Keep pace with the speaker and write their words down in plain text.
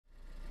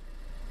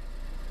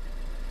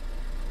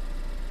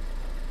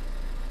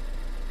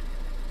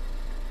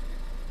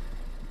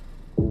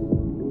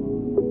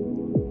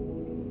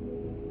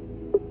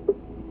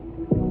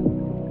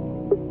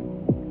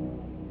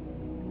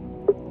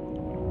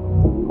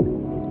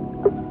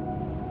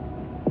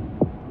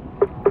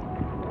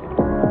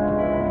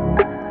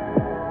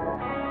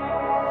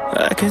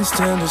can't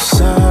stand the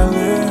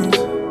silence.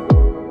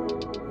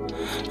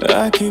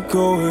 I keep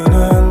going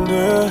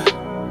under.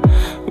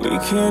 We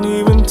can't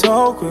even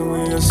talk when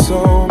we are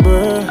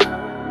sober.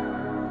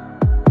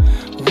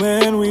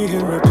 When we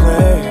hit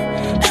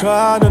replay,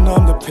 try to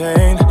numb the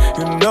pain.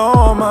 You know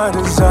all my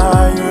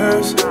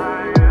desires.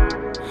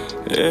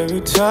 Every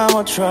time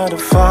I try to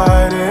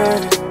fight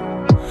it,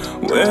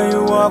 when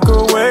you walk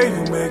away,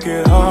 you make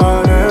it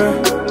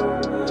harder.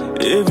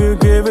 If you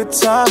give it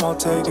time, I'll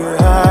take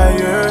it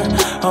higher.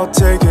 I'll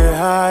take it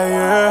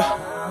higher.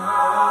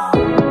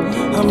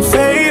 I'm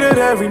faded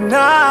every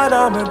night,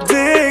 I'm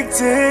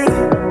addicted.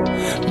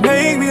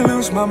 Make me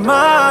lose my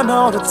mind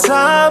all the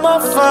time.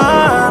 I'll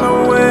find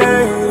a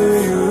way to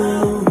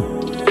you.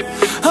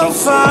 I'll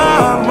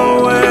find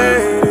my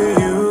way to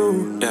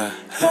you. Yeah.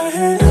 I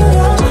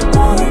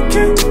wanna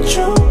get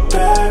you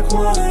back,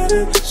 wanted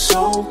it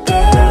so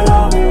bad.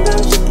 I'll be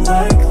just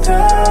like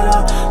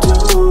that.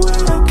 I'll do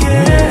it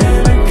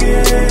again,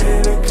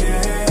 again,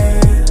 again,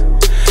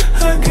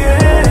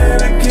 again,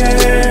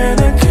 again,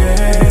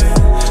 again.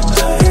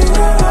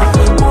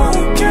 I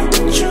wanna get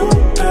you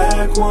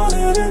back,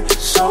 wanted it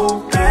so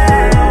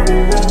bad. I'll be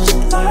just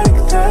like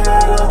that.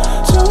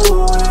 I'll do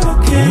it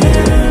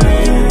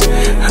again.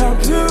 I'll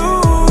do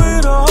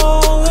it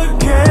all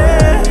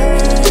again.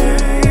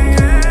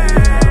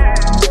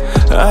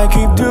 I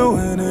keep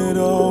doing it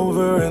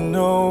over and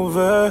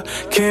over.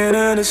 Can't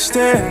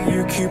understand,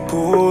 you keep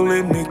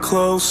pulling me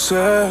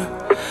closer.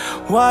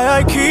 Why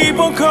I keep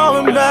on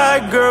calling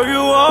back, girl, you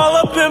all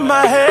up in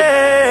my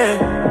head.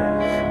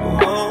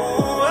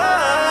 Oh,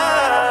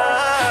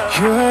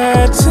 you're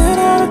a 10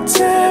 out of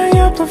 10,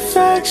 you're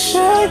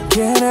perfection.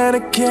 Again and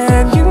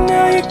again, you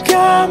know you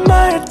got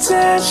my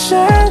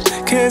attention.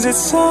 Cause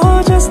it's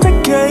all just a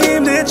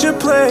game that you're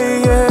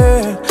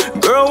playing.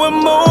 Girl, we're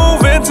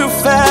moving too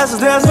fast,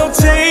 there's no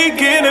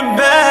taking it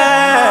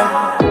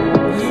back.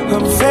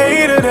 I'm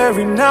faded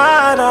every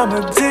night, I'm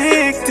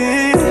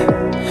addicted.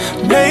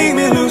 Make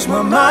me lose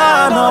my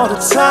mind all the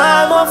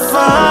time. I'll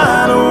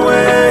find a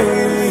way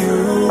to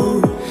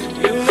you.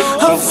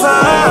 I'll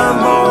find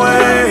my